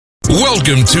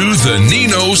Welcome to the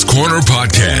Nino's Corner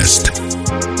podcast.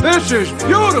 This is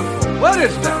beautiful. What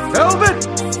is that, velvet?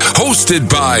 Hosted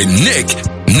by Nick,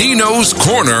 Nino's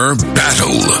Corner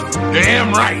Battle.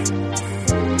 Damn right.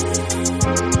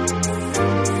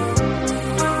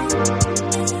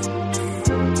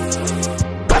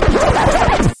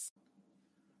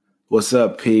 What's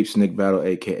up, peeps? Nick Battle,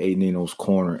 a.k.a. Nino's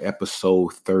Corner,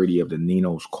 episode 30 of the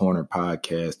Nino's Corner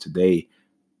podcast. Today,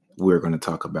 we're going to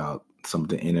talk about some of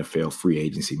the NFL free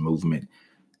agency movement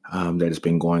that has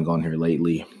been going on here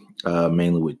lately,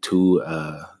 mainly with two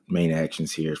main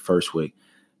actions here. First, with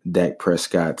Dak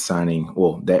Prescott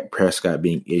Dak Prescott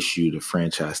being issued a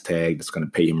franchise tag that's going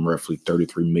to pay him roughly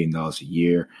 $33 million a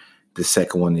year. The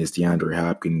second one is DeAndre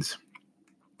Hopkins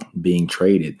being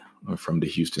traded from the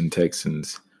Houston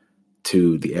Texans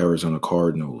to the Arizona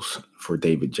Cardinals for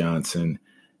David Johnson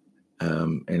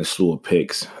and a slew of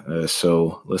picks.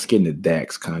 So let's get into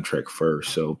Dak's contract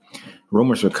first. So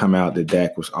rumors have come out that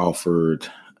Dak was offered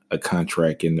a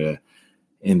contract in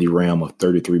the realm of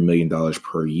 $33 million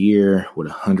per year with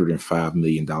 $105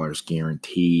 million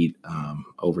guaranteed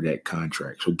over that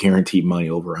contract. So guaranteed money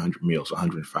over $100 million, so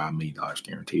 $105 million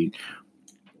guaranteed.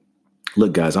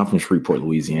 Look, guys, I'm from Shreveport,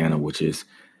 Louisiana, which is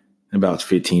about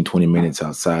 15, 20 minutes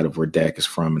outside of where Dak is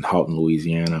from in Houghton,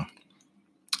 Louisiana.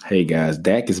 Hey, guys,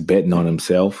 Dak is betting on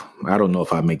himself. I don't know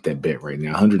if I make that bet right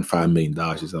now. $105 million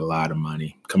is a lot of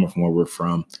money coming from where we're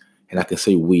from. And I can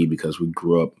say we because we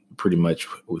grew up pretty much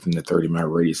within the 30-mile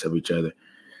radius of each other.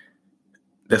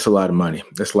 That's a lot of money.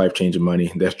 That's life-changing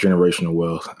money. That's generational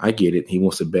wealth. I get it. He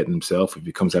wants to bet on himself. If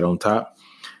he comes out on top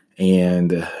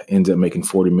and ends up making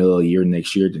 $40 million a year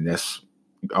next year, then that's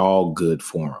all good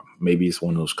for him. Maybe it's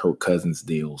one of those Kirk Cousins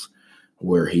deals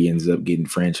where he ends up getting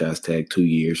franchise tag 2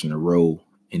 years in a row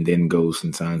and then goes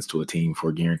and signs to a team for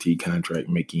a guaranteed contract,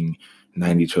 making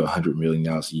 $90 to $100 million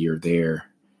a year there.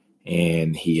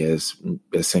 And he has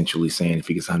essentially saying if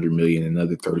he gets $100 million,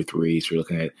 another 33, so you're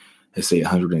looking at, let's say,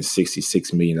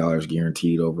 $166 million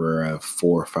guaranteed over a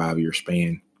 4 or 5 year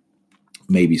span.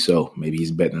 Maybe so. Maybe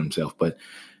he's betting on himself. But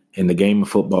in the game of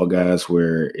football, guys,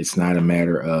 where it's not a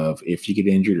matter of if you get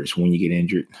injured or it's when you get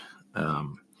injured,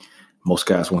 most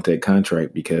guys want that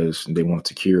contract because they want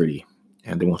security.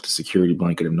 And they want the security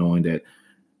blanket of knowing that,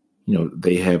 you know,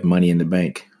 they have money in the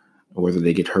bank, whether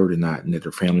they get hurt or not, and that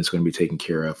their family's going to be taken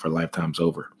care of for lifetimes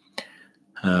over.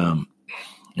 In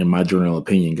my general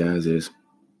opinion, guys, is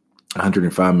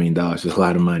 $105 million is a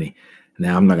lot of money.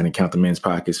 Now, I'm not going to count the men's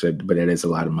pockets, but that is a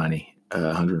lot of money,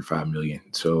 $105 million.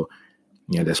 So,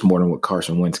 yeah, that's more than what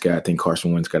Carson Wentz got. I think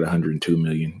Carson Wentz got $102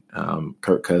 million.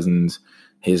 Kirk Cousins,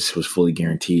 his was fully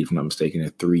guaranteed, if I'm not mistaken,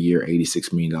 a 3-year,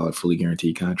 $86 million fully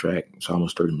guaranteed contract. It's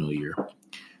almost $30 million a year.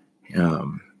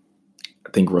 I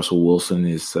think Russell Wilson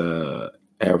is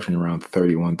averaging around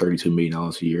 $32 million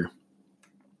a year.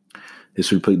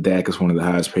 This would put Dak as one of the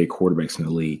highest paid quarterbacks in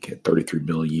the league at $33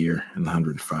 million a year and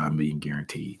 $105 million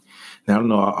guaranteed. Now, I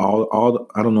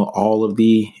don't know all of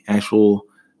the actual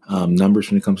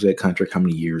numbers when it comes to that contract. How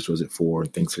many years was it for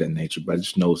and things of that nature? But I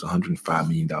just know it's $105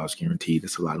 million guaranteed.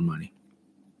 That's a lot of money.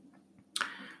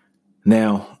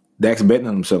 Now, Dak's betting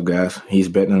on himself, guys. He's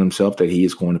betting on himself that he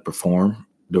is going to perform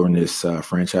during this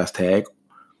franchise tag.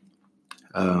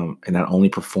 And not only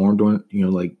perform during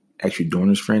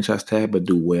this franchise tag, but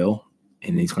do well.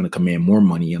 And he's going to command more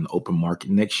money in the open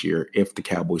market next year if the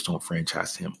Cowboys don't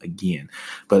franchise him again.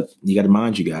 But you got to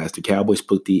mind you guys, the Cowboys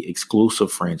put the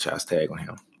exclusive franchise tag on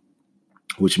him,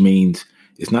 which means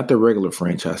it's not the regular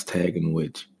franchise tag in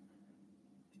which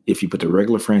if you put the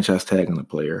regular franchise tag on the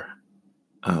player,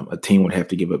 a team would have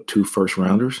to give up 2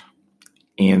 first-rounders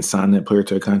and sign that player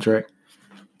to a contract.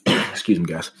 Excuse me,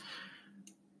 guys.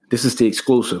 This is the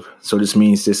exclusive. So this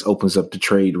means this opens up the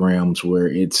trade realms where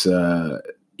it's,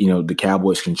 the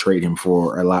Cowboys can trade him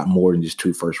for a lot more than just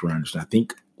 2 first-rounders. And I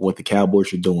think what the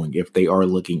Cowboys are doing, if they are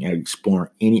looking at exploring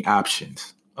any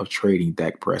options of trading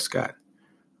Dak Prescott,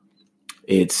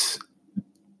 they're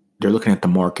looking at the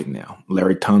market now.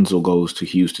 Larry Tunsil goes to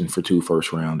Houston for 2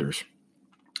 first-rounders.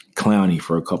 Clowney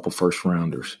for a couple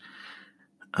first-rounders.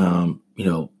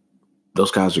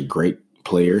 Those guys are great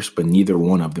players, but neither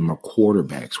one of them are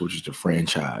quarterbacks, which is the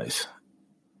franchise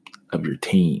of your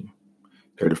team.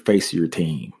 They're the face of your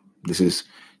team.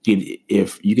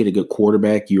 If you get a good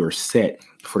quarterback, you are set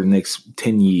for the next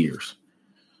 10 years.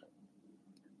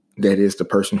 That is the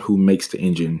person who makes the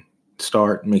engine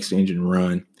start, makes the engine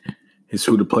run, is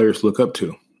who the players look up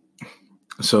to.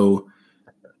 So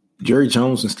Jerry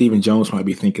Jones and Stephen Jones might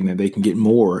be thinking that they can get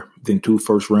more than 2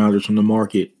 first-rounders on the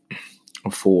market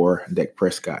for Dak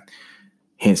Prescott.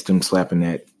 Hence them slapping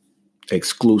that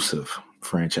exclusive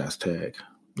franchise tag.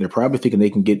 They're probably thinking they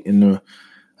can get in the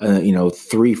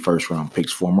 3 first-round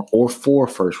picks for him or 4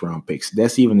 first-round picks.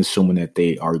 That's even assuming that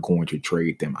they are going to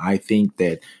trade them. I think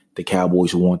that the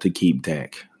Cowboys want to keep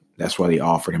Dak. That's why they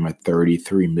offered him a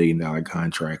 $33 million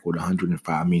contract with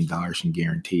 $105 million in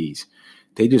guarantees.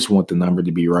 They just want the number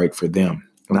to be right for them.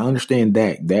 And I understand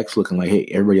Dak. Dak's looking like, hey,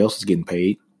 everybody else is getting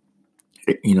paid.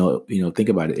 Think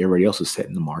about it. Everybody else is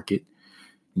setting the market.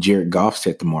 Jared Goff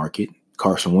set the market.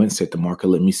 Carson Wentz set the market.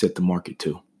 Let me set the market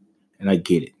too. And I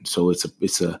get it. So it's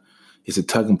a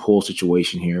tug and pull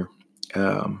situation here.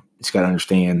 It's got to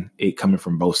understand it coming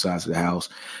from both sides of the house.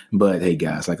 But hey,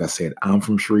 guys, like I said, I'm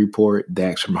from Shreveport.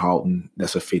 Dak's from Halton.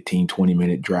 That's a 15,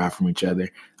 20-minute drive from each other.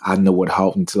 I know what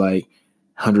Halton's like.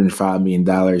 $105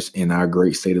 million in our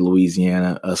great state of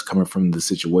Louisiana, us coming from the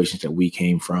situations that we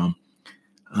came from,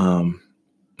 in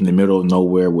the middle of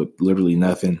nowhere with literally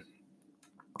nothing.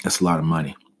 That's a lot of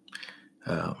money.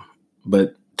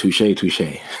 But touche.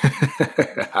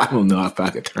 I don't know if I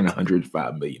could turn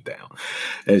 $105 million down.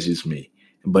 That's just me.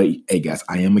 But hey, guys,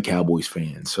 I am a Cowboys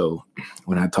fan. So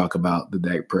when I talk about the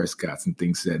Dak Prescotts and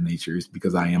things of that nature, it's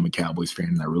because I am a Cowboys fan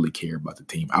and I really care about the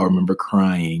team. I remember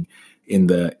crying in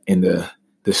the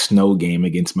snow game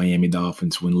against Miami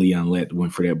Dolphins when Leon Lett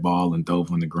went for that ball and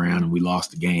dove on the ground and we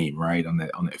lost the game, right, on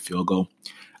that field goal.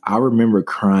 I remember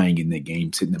crying in that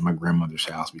game, sitting at my grandmother's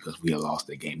house because we had lost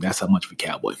that game. That's how much of a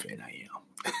Cowboy fan I am.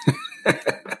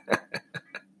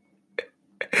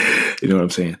 You know what I'm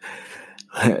saying?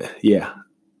 Yeah.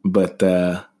 But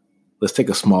let's take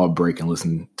a small break and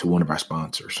listen to one of our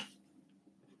sponsors.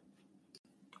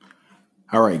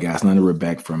 All right, guys. Now that we're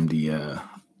back from the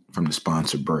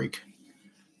sponsor break,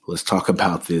 let's talk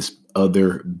about this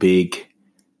other big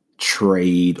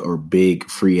trade or big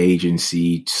free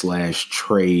agency /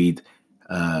 trade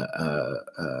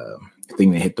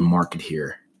thing that hit the market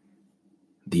here.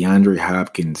 DeAndre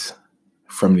Hopkins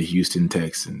from the Houston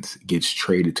Texans gets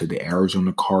traded to the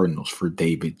Arizona Cardinals for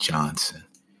David Johnson.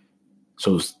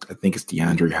 So I think it's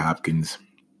DeAndre Hopkins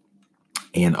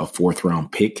and a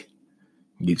 4th-round pick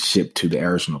gets shipped to the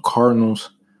Arizona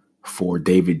Cardinals for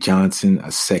David Johnson, a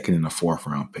 2nd and a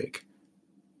 4th-round pick.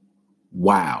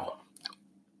 Wow.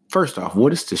 First off,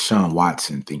 what is Deshaun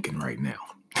Watson thinking right now?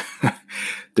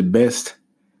 The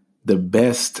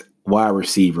best wide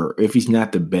receiver, if he's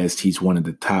not the best, he's one of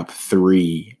the top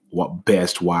 3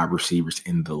 best wide receivers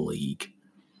in the league.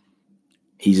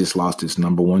 He just lost his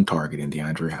number 1 target in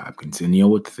DeAndre Hopkins. And you know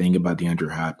what the thing about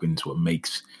DeAndre Hopkins, what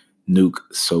makes Nuke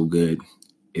so good,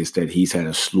 is that he's had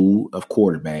a slew of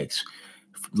quarterbacks,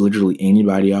 literally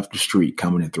anybody off the street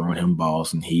coming and throwing him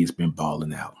balls, and he's been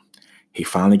balling out. He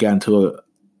finally got into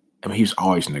he was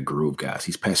always in the groove, guys.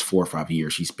 He's past 4 or 5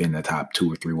 years. He's been the top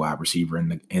 2 or 3 wide receiver in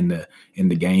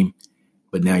the game.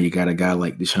 But now you got a guy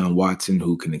like Deshaun Watson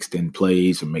who can extend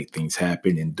plays and make things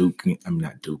happen. And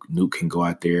Nuke can go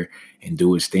out there and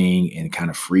do his thing and kind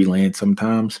of freelance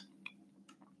sometimes.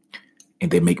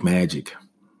 And they make magic.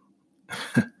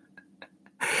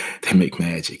 They make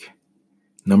magic.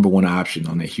 Number 1 option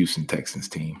on that Houston Texans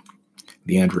team.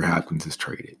 DeAndre Hopkins is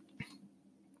traded.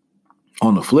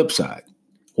 On the flip side,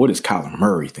 what is Kyler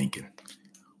Murray thinking?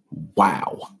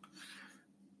 Wow.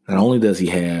 Not only does he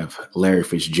have Larry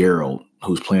Fitzgerald,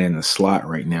 who's playing in the slot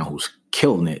right now, who's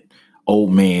killing it,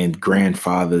 old man,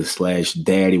 grandfather /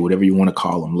 daddy, whatever you want to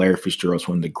call him. Larry Fitzgerald's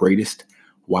one of the greatest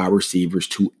wide receivers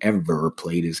to ever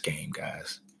play this game,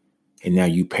 guys. And now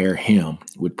you pair him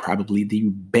with probably the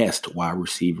best wide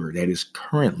receiver that is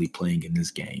currently playing in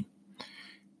this game.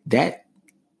 That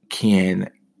can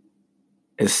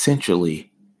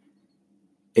essentially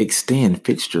extend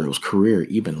Fitzgerald's career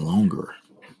even longer.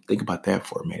 Think about that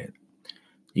for a minute.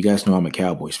 You guys know I'm a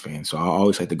Cowboys fan, so I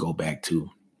always like to go back to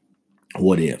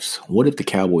what ifs. What if the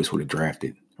Cowboys would have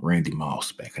drafted Randy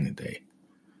Moss back in the day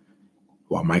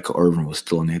while Michael Irvin was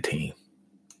still on that team?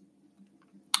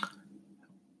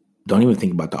 Don't even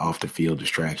think about the off-the-field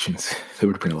distractions. There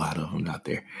would have been a lot of them out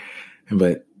there.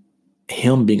 But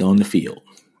him being on the field,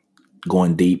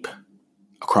 going deep,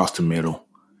 across the middle,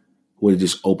 would have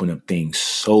just opened up things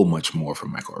so much more for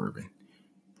Michael Irvin.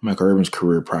 Michael Irvin's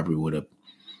career probably would have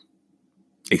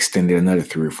extended another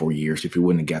 3 or 4 years if he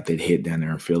wouldn't have got that hit down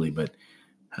there in Philly. But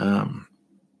having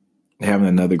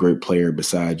another great player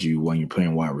beside you when you're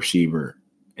playing wide receiver,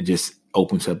 it just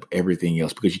opens up everything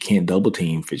else because you can't double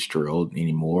team Fitzgerald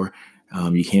anymore.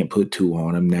 You can't put 2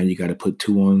 on him. Now you got to put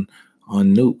 2 on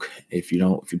Nuke. If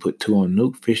you put 2 on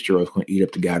Nuke, Fitzgerald's going to eat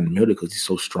up the guy in the middle because he's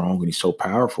so strong and he's so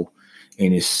powerful.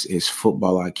 And his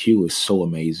football IQ is so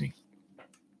amazing.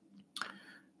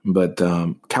 But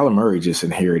Kyler Murray just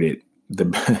inherited the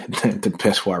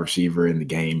best wide receiver in the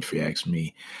game, if you ask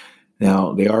me.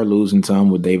 Now, they are losing some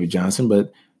with David Johnson,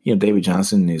 but David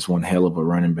Johnson is one hell of a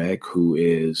running back who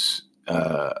is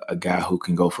a guy who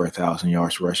can go for 1,000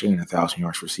 yards rushing and 1,000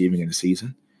 yards receiving in a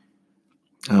season.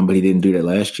 But he didn't do that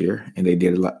last year, and they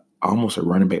did almost a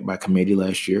running back by committee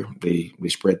last year. They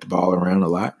spread the ball around a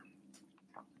lot.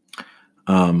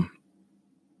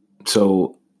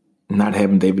 So not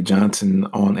having David Johnson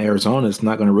on Arizona is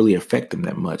not going to really affect them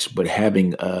that much, but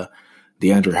having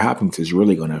DeAndre Hopkins is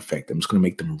really going to affect them. It's going to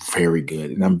make them very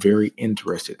good, and I'm very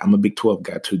interested. I'm a Big 12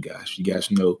 guy too, guys. You guys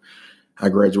know I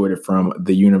graduated from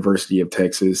the University of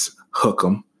Texas,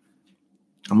 Hook'em.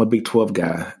 I'm a Big 12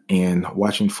 guy, and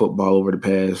watching football over the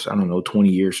past, 20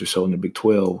 years or so in the Big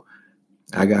 12,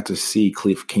 I got to see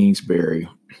Cliff Kingsbury,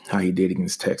 how he did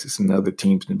against Texas and other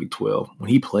teams in the Big 12. When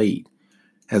he played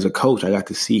as a coach, I got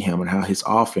to see him and how his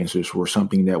offenses were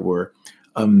something that were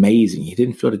amazing. He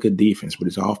didn't field a good defense, but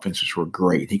his offenses were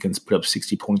great. He can put up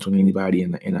 60 points on anybody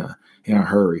in a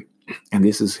hurry. And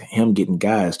this is him getting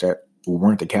guys that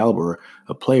weren't the caliber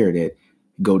of player that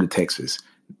go to Texas,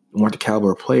 weren't the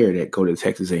caliber of player that go to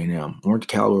Texas A&M, weren't the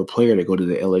caliber of player that go to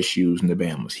the LSUs and the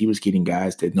Bamas. He was getting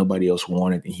guys that nobody else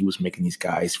wanted, and he was making these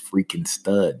guys freaking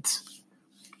studs.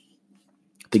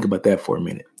 Think about that for a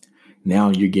minute.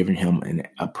 Now you're giving him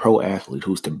a pro athlete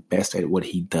who's the best at what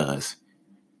he does,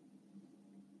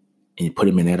 and you put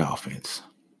him in that offense.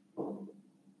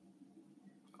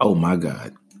 Oh, my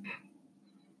God.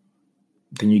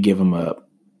 Then you give him a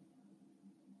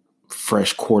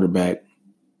fresh quarterback,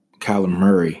 Kyler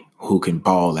Murray, who can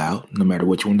ball out no matter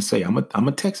what you want to say. I'm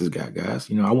a Texas guy, guys.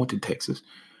 I went to Texas.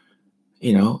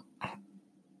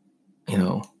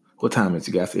 What time is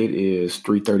it, guys? It is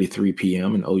 3:33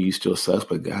 p.m. and OU still sucks,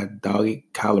 but God dog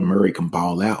it, Kyler Murray can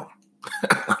ball out.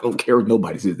 I don't care what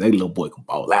nobody says. That little boy can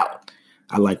ball out.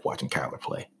 I like watching Kyler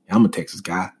play. I'm a Texas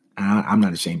guy. I'm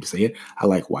not ashamed to say it. I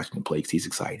like watching him play because he's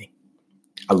exciting.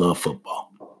 I love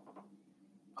football.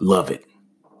 I love it.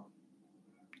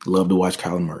 Love to watch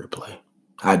Kyler Murray play.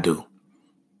 I do.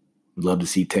 Love to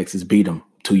see Texas beat them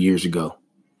 2 years ago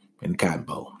in the Cotton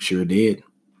Bowl. Sure did.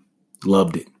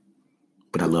 Loved it.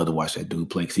 But I love to watch that dude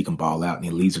play because he can ball out and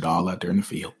he leaves it all out there in the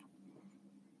field.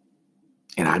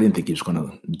 And I didn't think he was going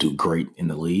to do great in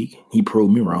the league. He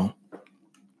proved me wrong.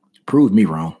 Probably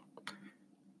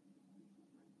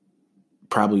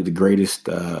the greatest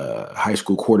high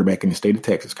school quarterback in the state of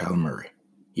Texas, Kyler Murray.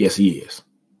 Yes, he is.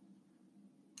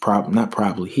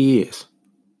 He is.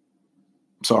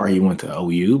 Sorry he went to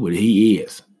OU, but he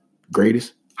is.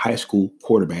 Greatest high school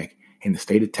quarterback in the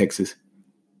state of Texas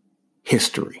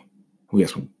history. We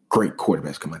have some great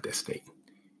quarterbacks come out that state.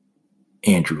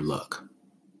 Andrew Luck.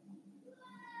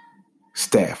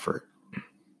 Stafford.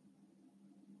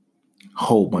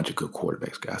 Whole bunch of good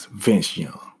quarterbacks, guys. Vince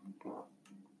Young.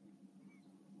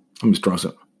 I'm just throwing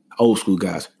some old school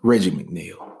guys. Reggie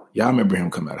McNeil. Y'all remember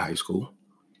him coming out of high school.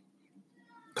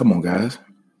 Come on, guys.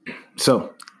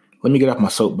 So let me get off my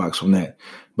soapbox on that.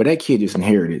 But that kid just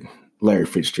inherited Larry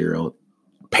Fitzgerald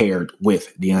paired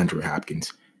with DeAndre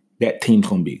Hopkins. That team's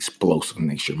going to be explosive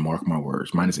next year. Mark my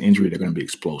words. Minus injury, they're going to be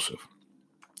explosive.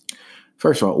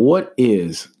 First of all, what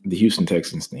is the Houston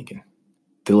Texans thinking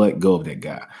to let go of that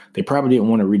guy? They probably didn't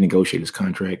want to renegotiate his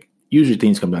contract. Usually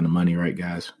things come down to money, right,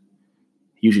 guys?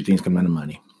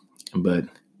 But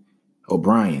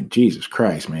O'Brien, Jesus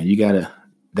Christ, man, you got to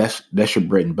 – that's your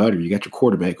bread and butter. You got your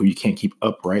quarterback who you can't keep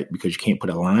upright because you can't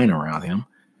put a line around him.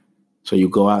 So you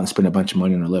go out and spend a bunch of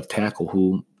money on a left tackle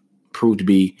who proved to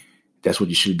be – that's what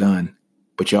you should have done.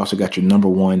 But you also got your number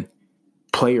one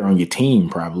player on your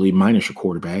team probably, minus your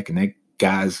quarterback, and that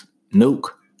guy's nuke,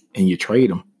 and you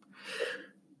trade him.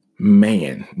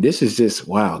 Man, this is just,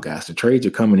 wow, guys. The trades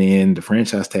are coming in. The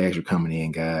franchise tags are coming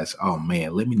in, guys. Oh,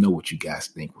 man, let me know what you guys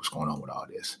think what's going on with all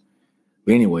this.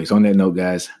 But anyways, on that note,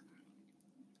 guys,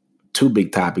 two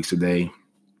big topics today.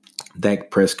 Dak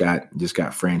Prescott just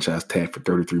got franchise tagged for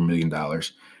 $33 million.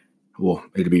 Well,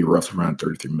 it'll be roughly around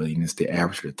 $33 million. It's the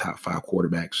average of the top 5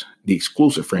 quarterbacks. The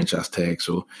exclusive franchise tag,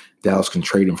 so Dallas can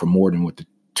trade him for more than what the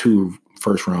 2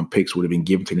 first-round picks would have been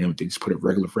given to them if they just put a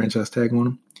regular franchise tag on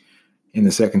them. In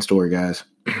the second story, guys,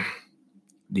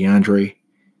 DeAndre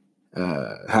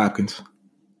Hopkins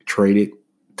traded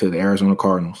to the Arizona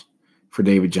Cardinals for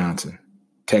David Johnson.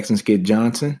 Texans get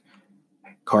Johnson.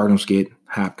 Cardinals get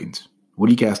Hopkins. What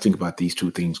do you guys think about these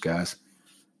two things, guys?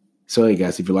 So, hey,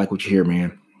 guys, if you like what you hear,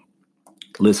 man,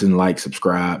 listen, like,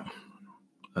 subscribe.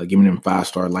 Give me them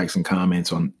 5-star likes and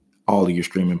comments on all of your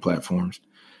streaming platforms.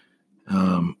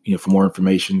 For more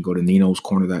information, go to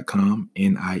ninoscorner.com,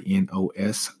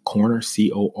 NINOS corner,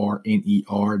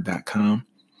 CORNER.com,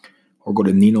 or go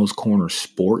to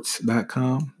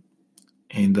ninoscornersports.com,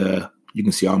 and you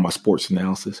can see all my sports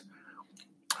analysis.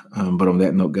 But on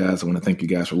that note, guys, I want to thank you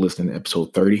guys for listening to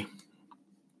episode 30.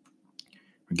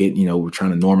 We're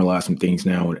trying to normalize some things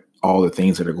now with all the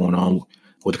things that are going on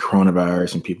with the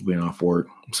coronavirus and people being off work.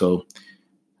 So,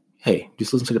 hey,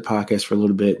 just listen to the podcast for a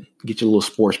little bit, get your little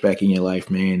sports back in your life,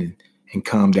 man, and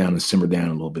calm down and simmer down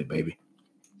a little bit, baby.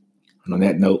 And on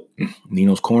that note,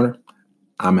 Nino's Corner,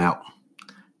 I'm out.